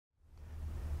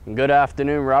Good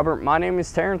afternoon, Robert. My name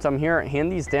is Terrance. I'm here at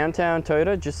Handy's Downtown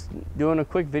Toyota, just doing a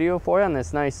quick video for you on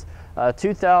this nice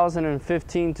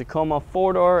 2015 Tacoma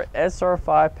 4-door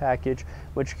SR5 package,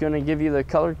 which is going to give you the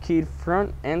color keyed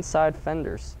front and side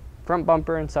fenders, front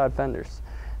bumper and side fenders.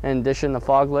 In addition, the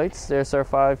fog lights. The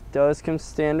SR5 does come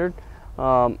standard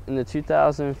in the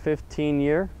 2015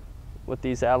 year with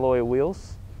these alloy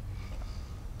wheels.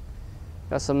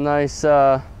 Got some nice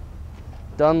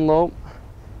Dunlop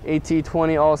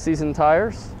AT20 all-season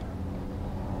tires.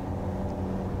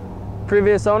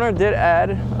 Previous owner did add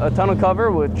a tonneau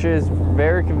cover, which is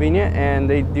very convenient, and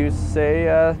they do say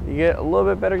you get a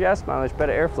little bit better gas mileage,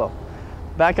 better airflow.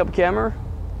 Backup camera,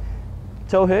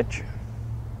 tow hitch.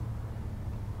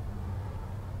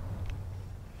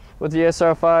 What the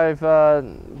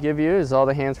SR5 give you is all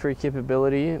the hands-free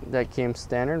capability that came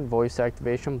standard: voice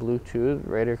activation, Bluetooth,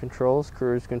 radio controls,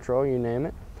 cruise control, you name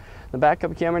it. The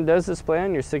backup camera does display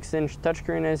on your 6-inch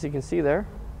touchscreen, as you can see there.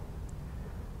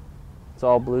 It's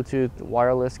all Bluetooth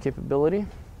wireless capability.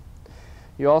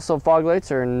 You also, fog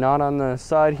lights are not on the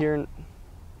side here.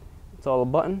 It's all a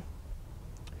button.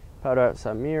 Powder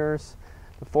outside mirrors.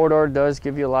 The 4-door does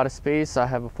give you a lot of space. I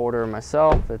have a 4-door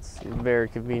myself. It's very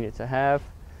convenient to have,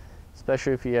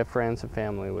 especially if you have friends and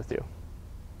family with you.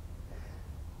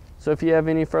 So if you have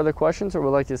any further questions or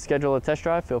would like to schedule a test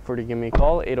drive, feel free to give me a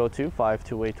call,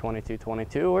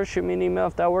 802-528-2222, or shoot me an email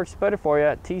if that works better for you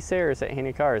at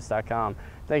tsayers@handycars.com.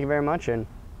 Thank you very much, and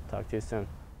talk to you soon.